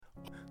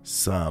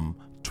Psalm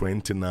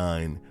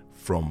 29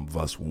 from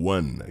verse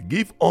 1.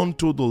 Give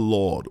unto the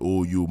Lord,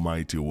 O you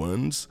mighty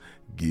ones,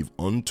 give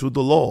unto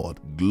the Lord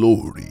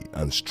glory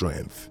and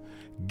strength.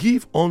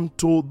 Give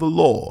unto the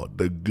Lord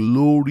the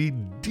glory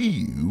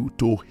due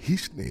to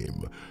his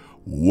name.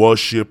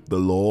 Worship the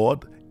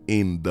Lord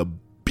in the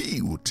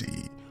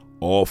beauty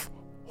of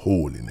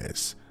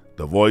holiness.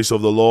 The voice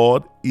of the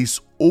Lord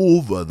is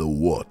over the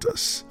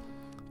waters.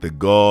 The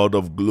God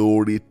of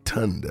glory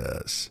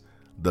thunders.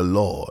 The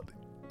Lord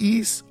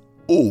is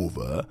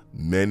over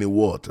many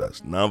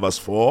waters. Now verse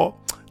 4.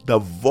 The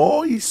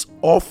voice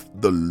of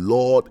the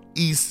Lord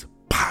is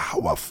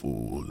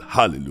powerful.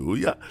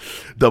 Hallelujah.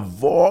 The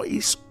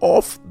voice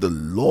of the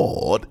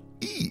Lord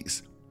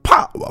is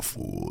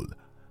powerful.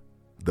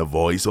 The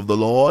voice of the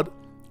Lord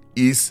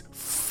is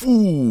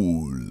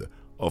full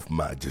of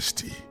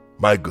majesty.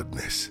 My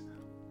goodness.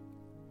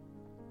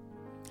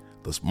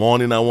 This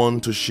morning I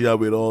want to share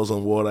with us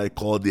on what I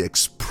call the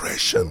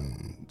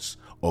expressions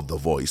of the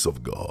voice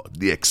of God.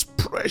 The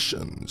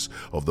expressions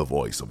of the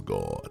voice of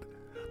God.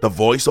 The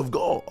voice of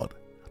God.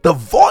 The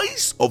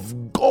voice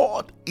of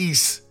God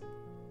is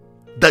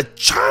the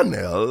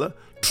channel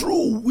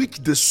through which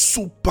the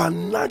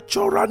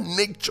supernatural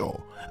nature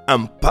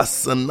and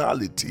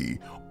personality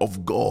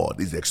of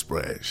God is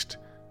expressed.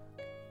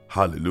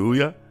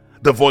 Hallelujah.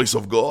 The voice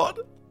of God.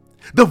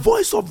 The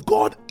voice of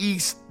God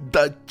is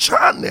the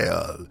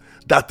channel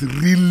that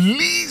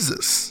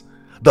releases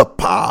the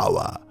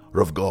power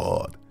of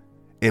God.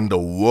 In the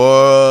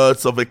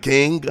words of a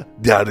king,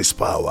 there is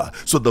power.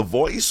 So the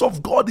voice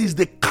of God is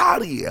the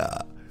carrier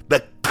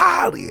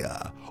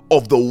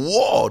of the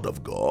word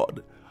of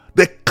God,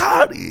 the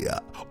carrier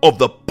of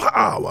the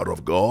power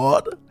of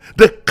God,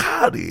 the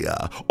carrier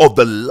of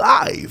the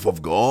life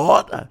of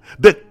God,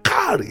 the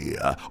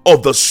carrier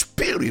of the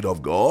Spirit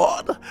of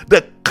God,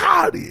 the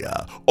carrier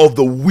of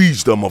the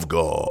wisdom of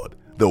God.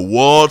 The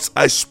words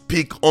I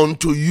speak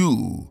unto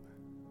you,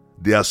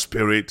 they are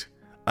spirit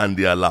and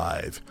they are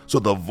life. So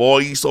the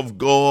voice of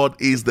God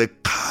is the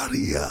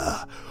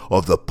carrier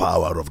of the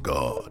power of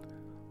God.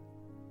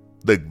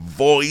 The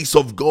voice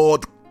of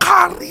God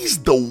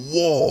carries the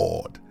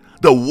word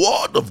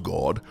of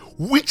God,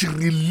 which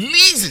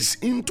releases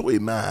into a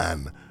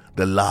man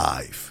the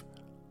life,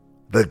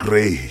 the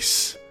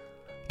grace,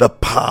 the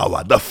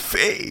power, the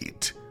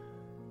faith,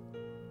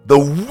 the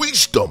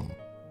wisdom,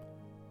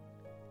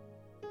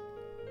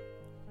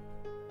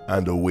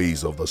 and the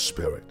ways of the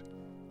Spirit.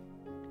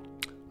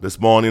 This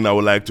morning I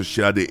would like to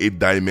share the 8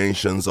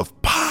 dimensions of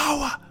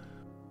power.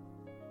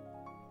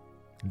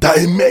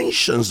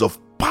 Dimensions of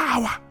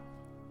power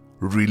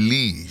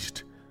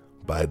released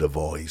by the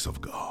voice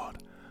of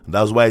God. And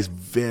that's why it's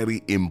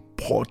very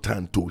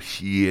important to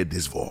hear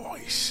this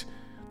voice,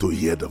 to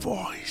hear the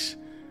voice,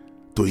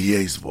 to hear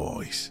his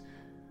voice,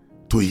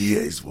 to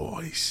hear his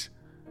voice.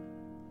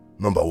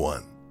 Number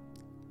 1,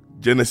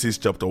 Genesis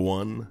chapter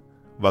 1,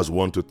 verse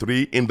 1 to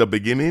 3. In the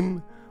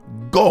beginning,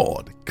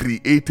 God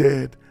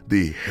created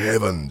the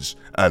heavens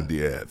and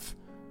the earth.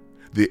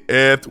 The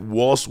earth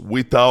was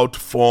without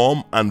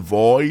form and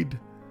void,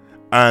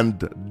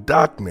 and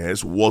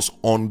darkness was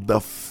on the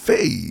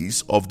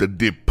face of the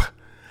deep,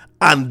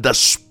 and the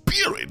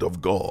Spirit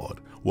of God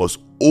was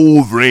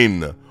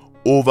hovering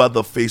over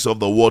the face of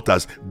the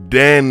waters.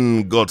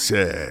 Then God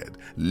said,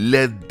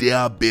 "Let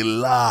there be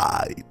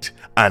light,"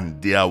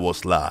 and there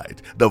was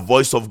light. The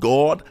voice of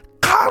God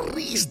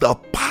carries the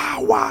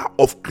power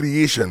of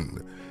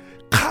creation.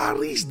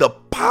 Carries the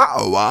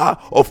power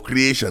of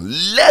creation.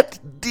 Let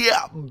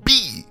there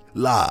be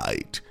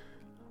light.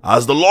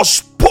 As the Lord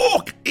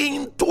spoke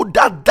into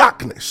that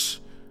darkness,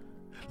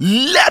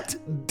 let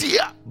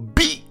there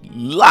be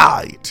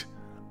light,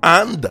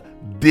 and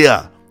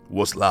there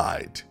was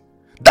light.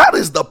 That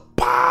is the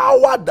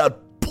power that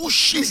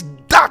pushes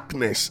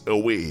darkness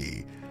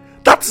away.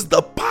 That's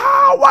the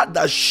power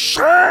that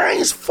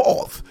shines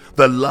forth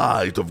the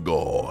light of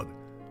God.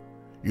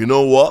 You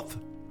know what?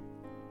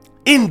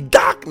 In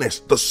darkness,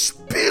 the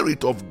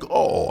Spirit of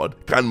God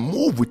can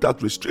move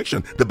without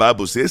restriction. The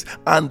Bible says,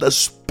 and the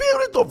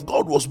Spirit of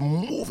God was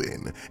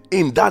moving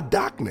in that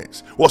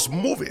darkness,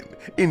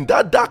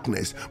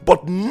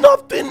 but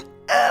nothing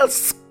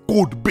else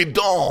could be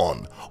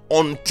done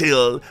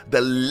until the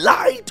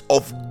light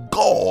of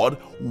God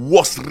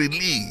was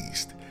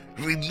released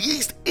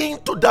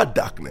into that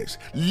darkness.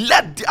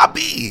 Let there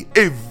be.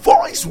 A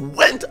voice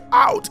went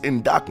out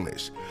in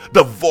darkness.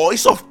 The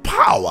voice of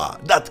power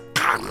that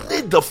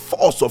carried the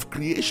force of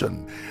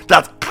creation,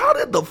 that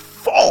carried the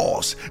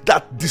force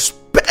that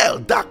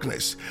dispelled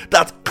darkness,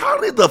 that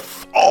carried the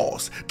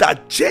force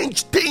that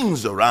changed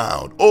things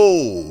around.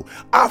 Oh,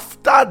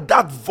 after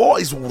that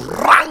voice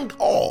rang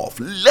off,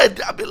 "Let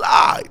there be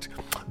light,"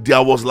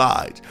 there was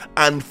light.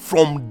 And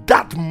from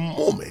that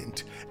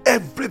moment,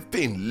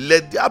 everything,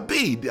 let there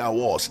be, there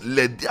was.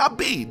 Let there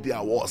be,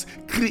 there was.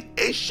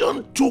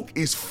 Creation took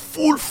its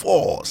full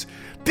force.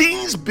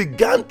 Things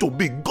began to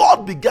be.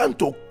 God began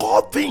to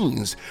call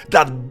things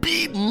that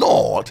be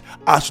not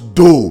as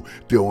though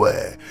they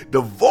were. The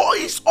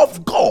voice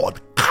of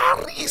God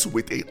carries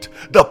with it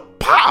the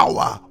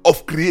power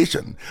of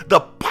creation, the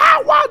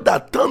power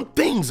that turns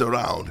things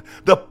around,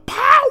 the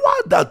power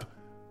that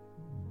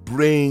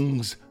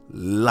brings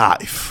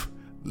life,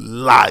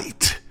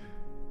 light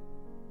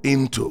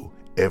into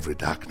every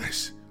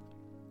darkness.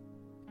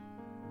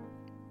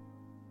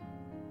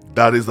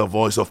 That is the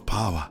voice of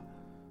power.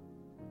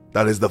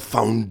 That is the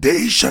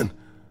foundation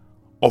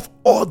of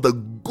all the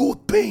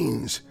good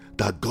things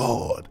that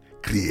God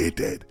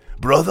created.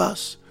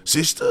 Brothers,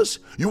 sisters,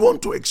 you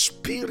want to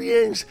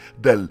experience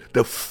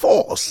the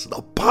force,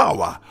 the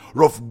power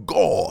of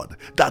God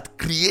that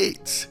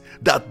creates,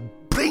 that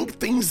brings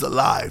things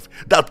alive,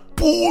 that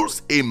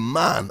pulls a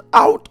man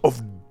out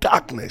of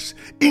darkness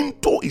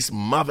into his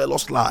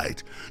marvelous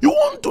light. You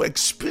want to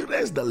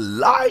experience the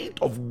light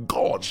of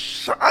God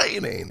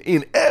shining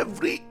in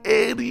every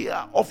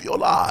area of your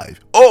life.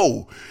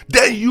 Oh,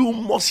 then you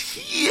must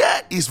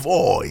hear his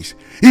voice.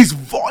 His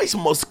voice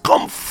must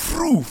come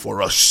through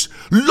for us.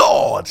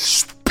 Lord,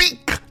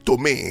 speak to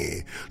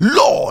me.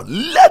 Lord,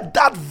 let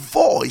that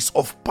voice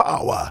of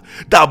power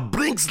that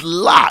brings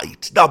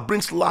light, that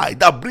brings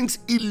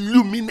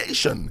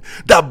illumination,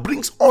 that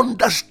brings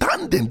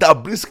understanding,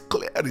 that brings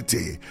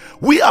clarity.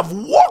 We have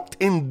walked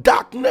in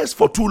darkness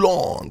for too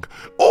long.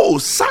 Oh,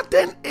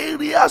 certain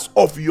areas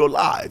of your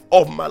life,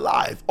 of my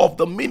life, of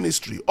the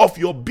ministry, of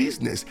your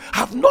business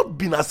have not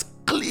been as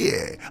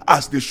clear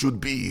as they should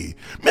be.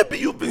 Maybe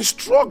you've been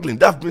struggling.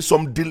 There have been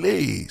some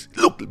delays.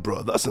 Look,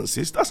 brothers and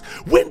sisters,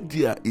 when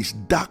there is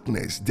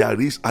darkness,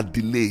 there is a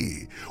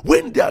delay.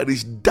 When there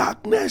is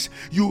darkness,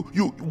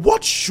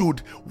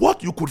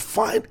 what you could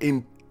find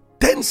in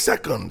 10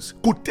 seconds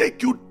could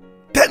take you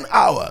 10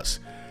 hours.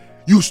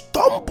 You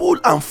stumble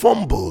and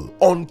fumble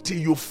until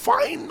you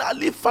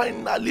finally,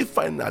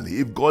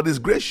 if God is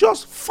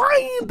gracious,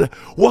 find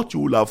what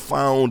you will have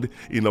found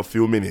in a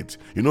few minutes.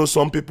 You know,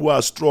 some people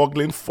are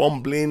struggling,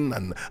 fumbling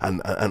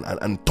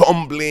and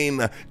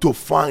tumbling to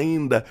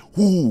find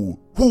who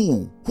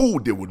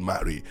they would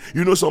marry.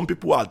 You know, some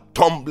people are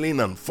tumbling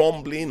and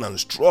fumbling and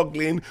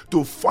struggling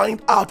to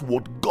find out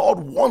what God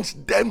wants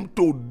them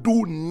to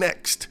do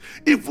next,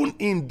 even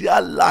in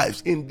their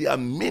lives, in their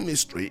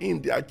ministry,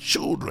 in their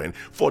children,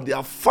 for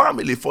their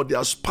family, for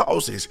their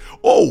spouses.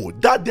 Oh,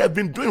 that they have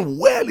been doing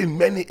well in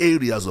many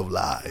areas of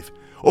life.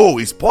 Oh,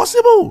 it's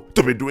possible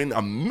to be doing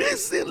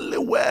amazingly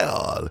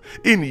well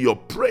in your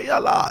prayer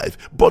life,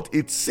 but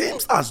it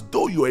seems as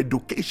though your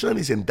education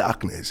is in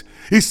darkness.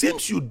 It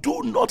seems you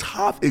do not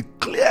have a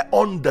clear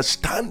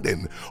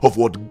understanding of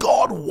what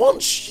God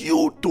wants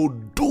you to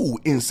do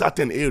in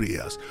certain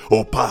areas.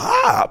 Or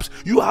perhaps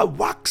you are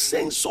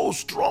waxing so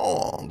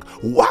strong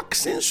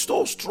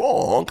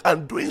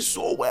and doing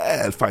so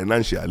well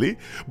financially,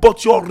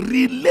 but your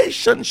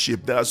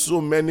relationship, there are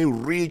so many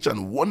rich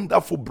and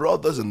wonderful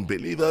brothers and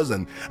believers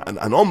and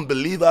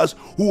unbelievers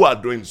who are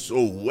doing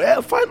so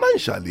well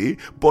financially,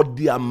 but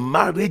their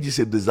marriage is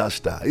a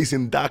disaster, is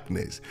in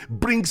darkness,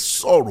 brings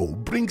sorrow,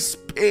 brings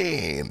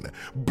pain,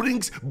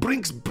 brings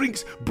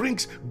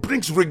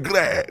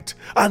regret.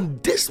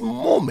 And this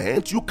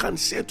moment you can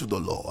say to the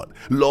Lord,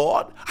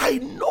 Lord, I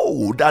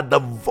know that the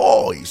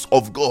voice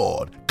of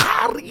God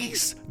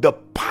carries the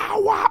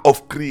power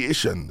of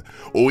creation.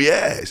 Oh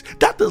yes,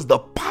 that is the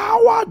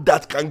power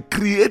that can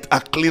create a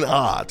clean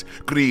heart.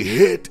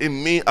 Create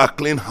in me a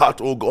clean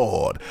heart, oh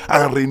God,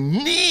 and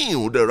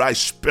renew the right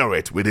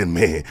spirit within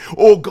me.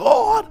 Oh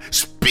God,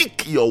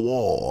 speak your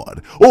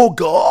word. Oh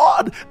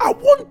God, I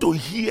want to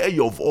hear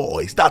your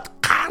voice that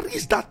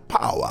carries that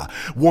power.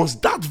 Once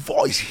that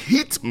voice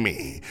hits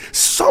me,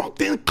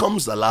 something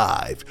comes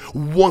alive.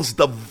 Once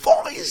the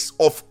voice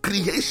of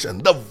creation,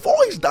 the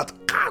voice that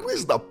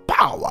carries the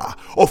power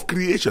of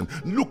creation.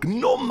 Look,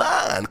 no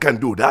man can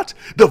do that.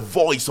 The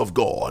voice of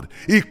God,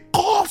 he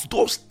calls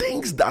those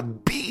things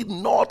that be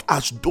not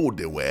as though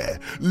they were.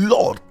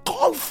 Lord,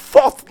 call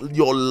forth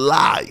your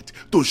light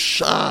to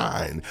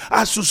shine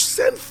as you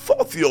send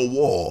forth your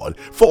word.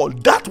 For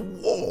that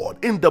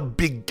word, in the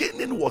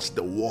beginning was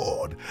the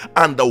word,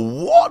 and the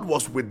word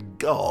was with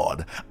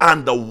God,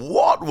 and the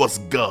word was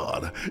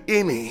God.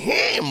 In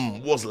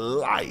him was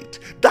light.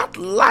 That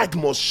light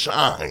must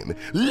shine.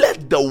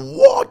 Let the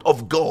word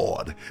of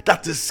God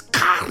that is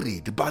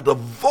carried by the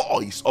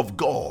voice of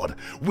God,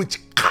 which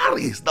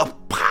carries the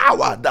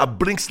power that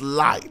brings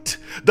light,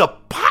 the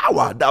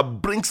power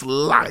that brings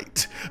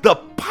light, the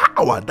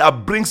power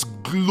that brings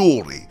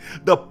glory,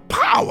 the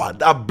power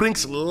that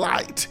brings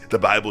light. The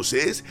Bible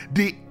says,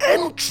 the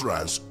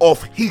entrance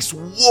of his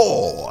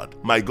word,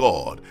 my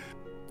God.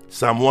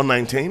 Psalm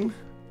 119,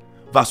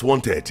 verse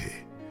 130.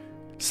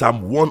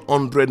 Psalm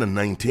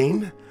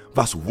 119,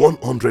 verse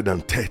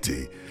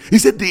 130. He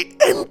said, the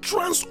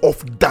entrance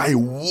of thy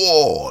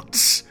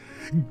words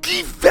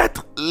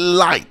giveth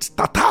light.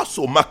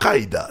 Tataso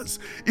makaidas.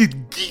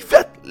 It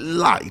giveth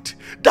light.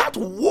 That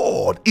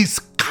word is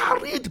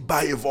carried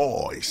by a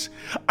voice,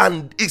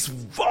 and its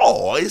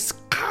voice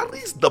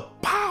carries the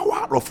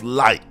power of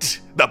light.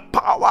 The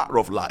power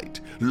of light.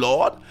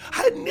 Lord,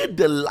 I need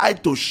the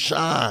light to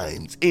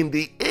shine in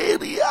the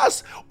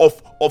areas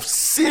of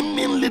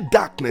seemingly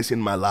darkness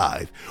in my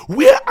life,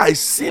 where I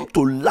seem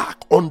to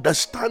lack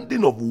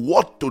understanding of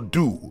what to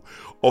do,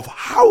 of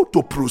how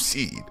to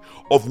proceed,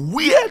 of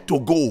where to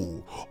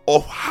go,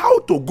 of how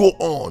to go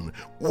on,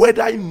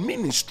 whether in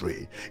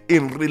ministry,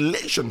 in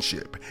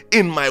relationship,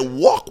 in my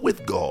walk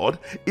with God,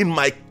 in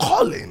my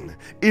calling,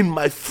 in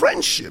my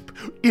friendship,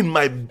 in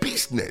my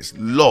business.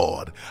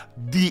 Lord,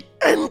 the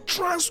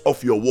entrance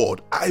of your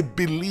word, I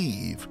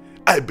believe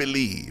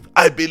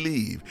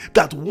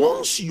that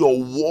once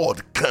your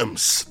word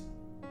comes,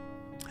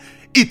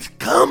 it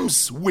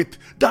comes with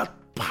that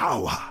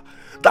power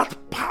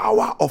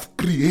of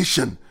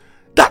creation.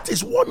 That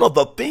is one of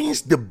the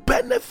things, the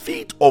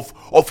benefit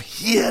of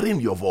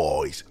hearing your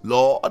voice.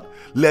 Lord,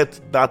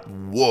 let that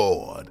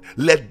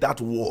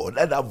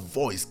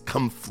voice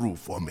come through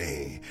for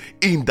me.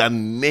 In the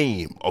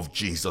name of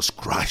Jesus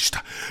Christ,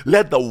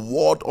 let the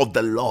word of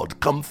the Lord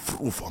come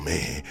through for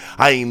me.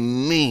 I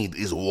need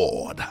his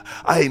word.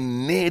 I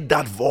need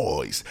that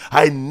voice.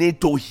 I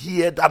need to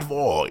hear that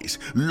voice.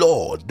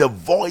 Lord, the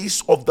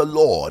voice of the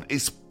Lord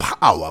is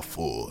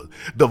powerful.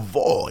 The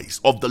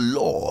voice of the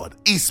Lord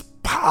is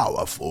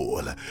powerful.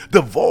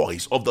 The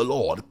voice of the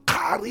Lord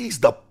carries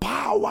the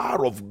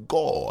power of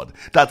God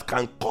that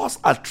can cause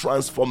a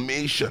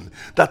transformation,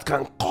 that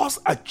can cause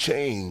a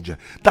change,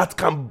 that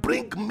can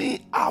bring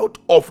me out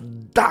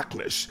of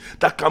darkness,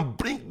 that can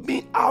bring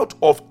me out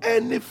of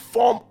any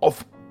form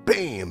of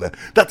pain,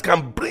 that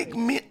can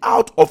bring me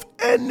out of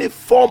any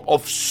form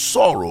of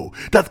sorrow,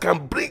 that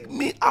can bring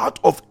me out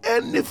of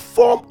any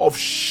form of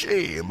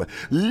shame.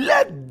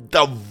 Let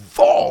the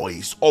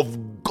voice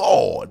of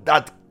God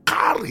that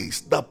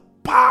carries the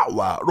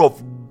power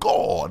of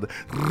God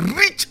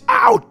reach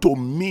out to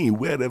me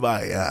wherever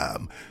I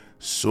am,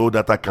 so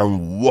that I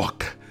can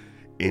walk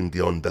in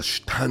the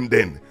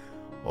understanding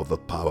of the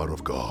power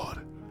of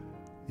God.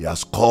 He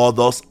has called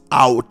us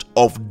out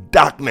of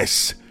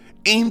darkness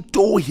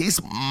into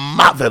his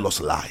marvelous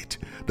light.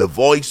 The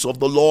voice of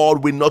the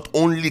Lord will not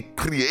only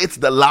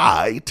create the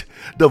light,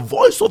 the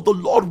voice of the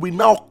Lord will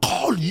now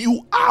call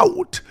you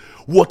out.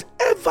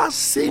 Whatever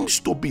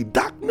seems to be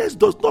darkness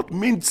does not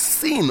mean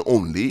sin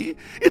only.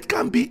 It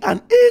can be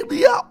an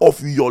area of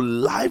your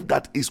life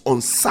that is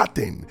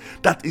uncertain,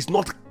 that is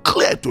not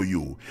clear to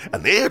you,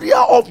 an area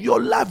of your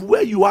life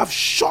where you have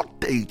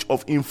shortage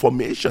of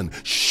information,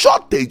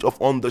 shortage of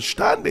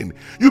understanding.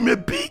 You may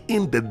be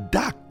in the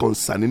dark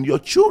concerning your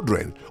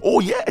children.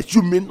 Oh yes,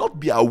 you may not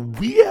be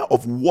aware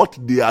of what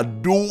they are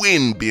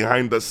doing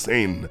behind the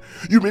scene.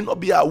 You may not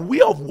be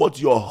aware of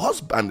what your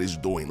husband is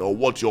doing or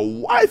what your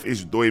wife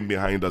is doing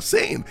behind the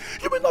scene.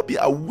 You may not be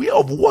aware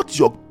of what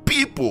your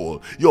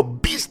people, your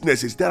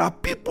businesses. There are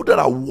people that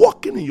are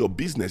working in your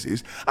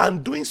businesses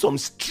and doing some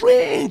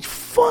strange,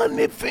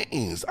 funny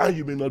things, and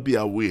you may not be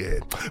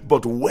aware.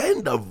 But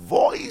when the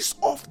voice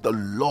of the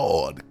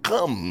Lord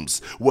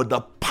comes with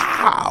the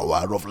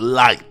power of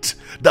light,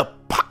 the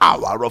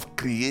power of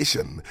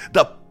creation,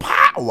 the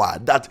power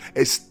that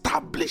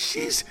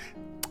establishes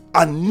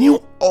a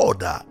new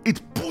order, it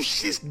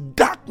pushes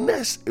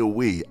darkness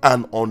away,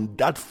 and on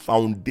that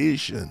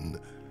foundation,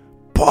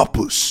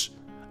 purpose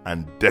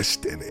and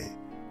destiny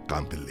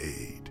can be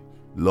laid.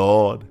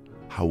 Lord,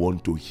 I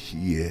want to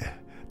hear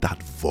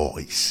that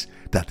voice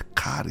that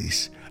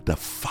carries the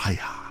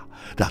fire,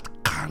 that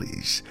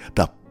carries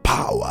the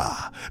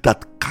power,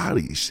 that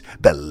carries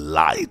the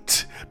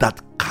light,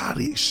 that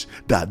carries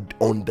that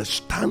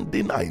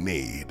understanding I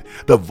need,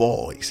 the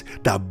voice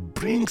that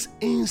brings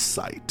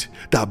insight,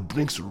 that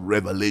brings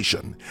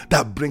revelation,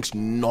 that brings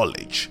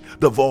knowledge,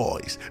 the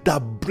voice that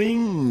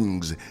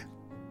brings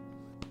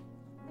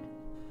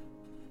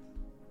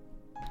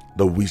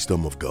the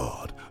wisdom of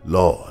God.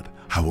 Lord,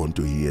 I want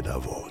to hear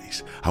that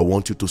voice. I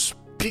want you to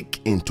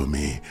speak into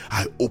me.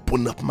 I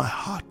open up my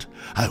heart.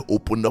 I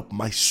open up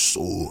my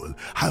soul.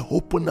 I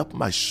open up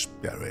my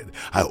spirit.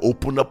 I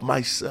open up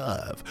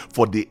myself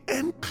for the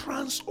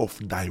entrance of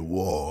thy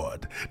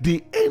word.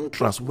 The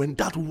entrance, when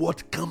that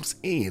word comes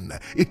in,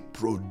 it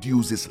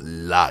produces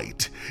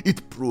light.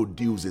 It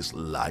produces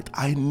light.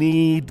 I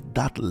need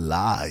that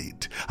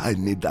light. I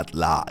need that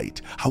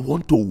light. I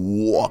want to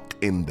walk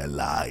in the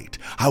light.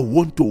 I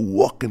want to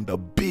walk in the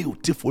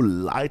beautiful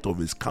light of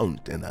his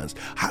countenance.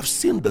 I've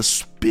seen the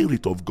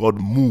Spirit of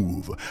God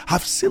move.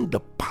 I've seen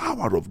the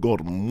power of God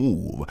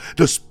move.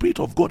 The Spirit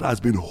of God has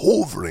been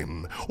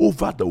hovering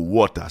over the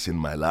waters in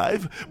my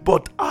life,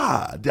 but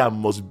there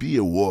must be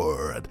a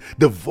word.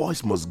 The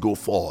voice must go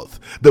forth.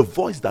 The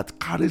voice that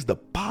carries the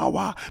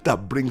power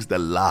that brings the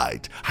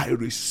light. I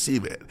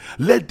receive it.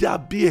 Let there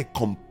be a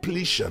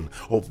completion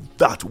of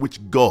that which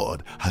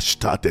God has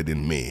started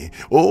in me.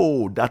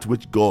 Oh, that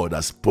which God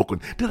has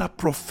spoken. There are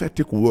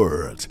prophetic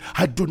words.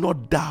 I do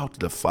not doubt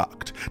the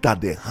fact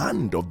that the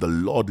hand of the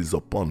Lord is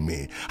upon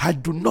me. I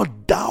do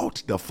not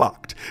doubt the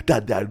fact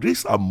that there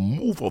is a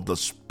move of the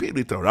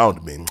Spirit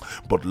around me.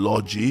 But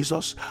Lord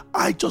Jesus,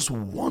 I just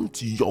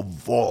want your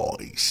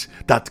voice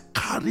that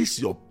carries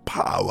your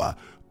power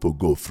to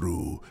go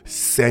through.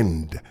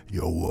 Send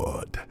your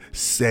word.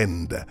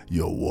 Send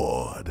your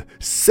word.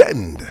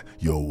 Send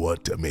your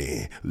word to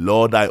me.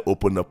 Lord, I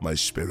open up my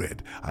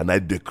spirit and I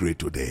decree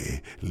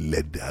today,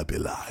 let there be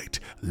light.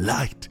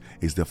 Light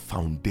is the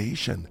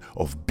foundation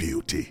of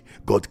beauty.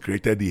 God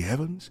created the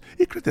heavens.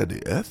 He created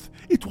the earth.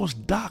 It was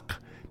dark.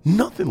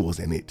 Nothing was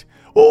in it.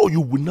 Oh,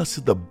 you will not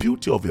see the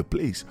beauty of a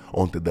place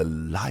until the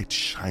light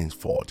shines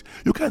forth.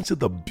 You can't see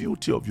the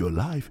beauty of your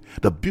life,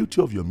 the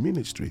beauty of your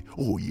ministry.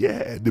 Oh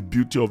yeah, the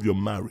beauty of your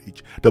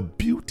marriage, the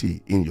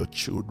beauty in your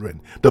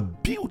children, the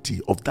beauty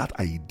of that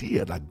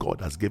idea that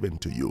God has given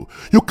to you.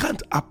 You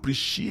can't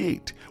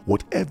appreciate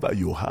whatever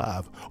you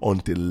have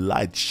until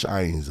light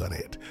shines on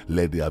it.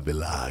 Let there be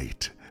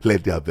light.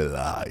 Let there be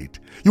light.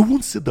 You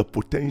won't see the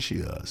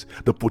potentials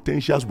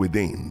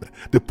within,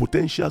 the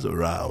potentials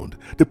around,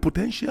 the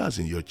potentials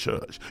in your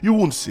church. You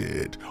won't see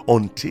it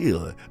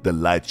until the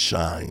light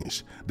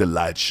shines. The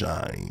light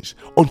shines.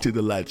 Until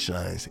the light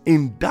shines.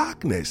 In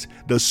darkness,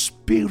 the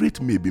spirit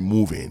may be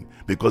moving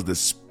because the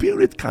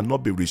spirit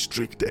cannot be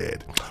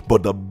restricted.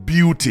 But the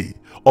beauty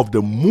of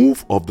the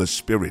move of the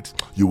spirit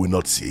you will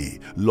not see.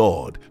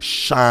 Lord,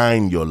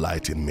 shine your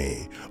light in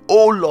me.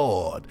 Oh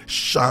Lord,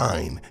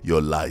 shine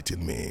your light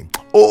in me.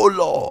 Oh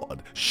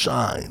Lord,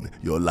 shine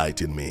your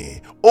light in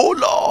me. Oh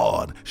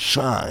Lord,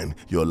 shine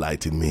your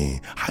light in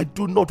me. I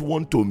do not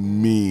want to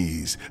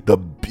miss the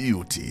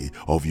beauty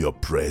of your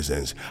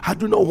presence. I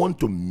do not want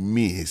to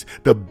miss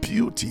the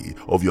beauty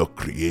of your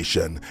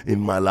creation in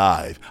my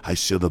life. I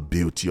see the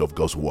beauty of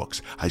God's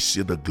works. I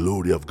see the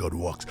glory of God's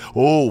works.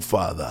 Oh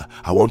Father,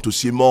 I want to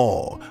see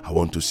more. I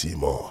want to see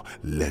more.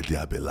 Let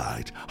there be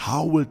light.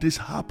 How will this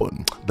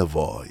happen? The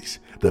voice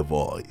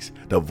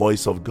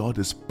of God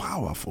is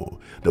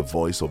powerful. The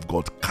voice of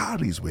God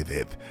carries with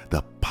it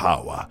the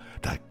power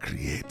that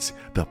creates.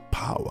 The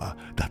power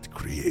that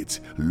creates.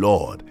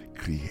 Lord,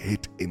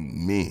 create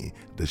in me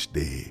this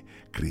day.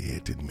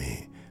 Create in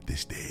me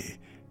this day.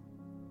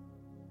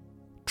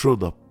 Through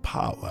the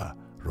power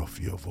of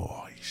your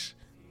voice.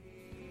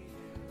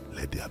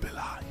 Let there be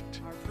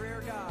light. Our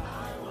prayer, God,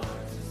 I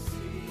want to see.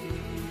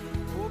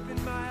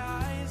 Open my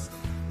eyes,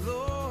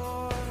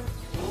 Lord.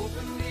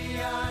 Open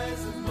the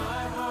eyes of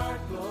my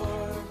heart,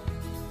 Lord.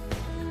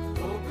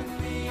 Open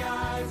the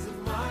eyes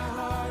of my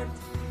heart.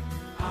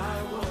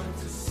 I want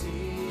to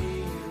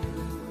see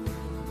you.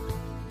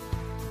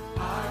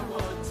 I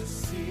want to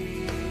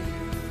see you.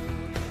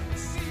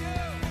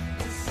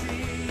 To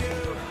see you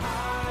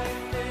high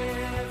and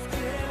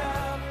lifted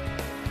up,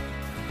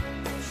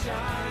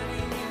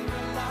 shining in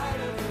the light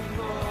of your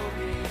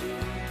glory.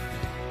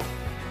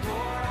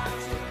 Pour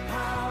out your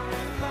power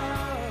and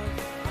love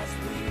as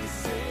we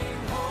sing,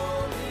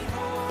 holy,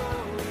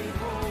 holy,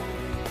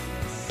 holy.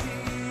 To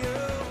see you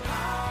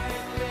high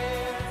and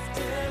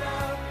lifted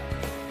up,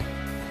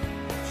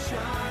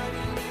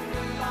 shining in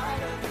the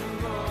light of your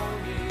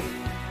glory.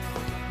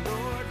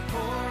 Lord,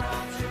 pour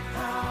out your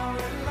power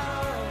and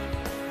love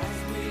as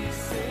we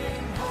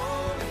sing,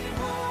 holy,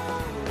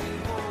 holy,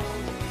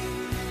 holy.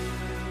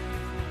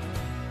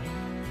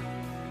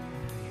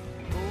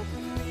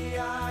 Open the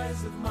eyes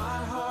of my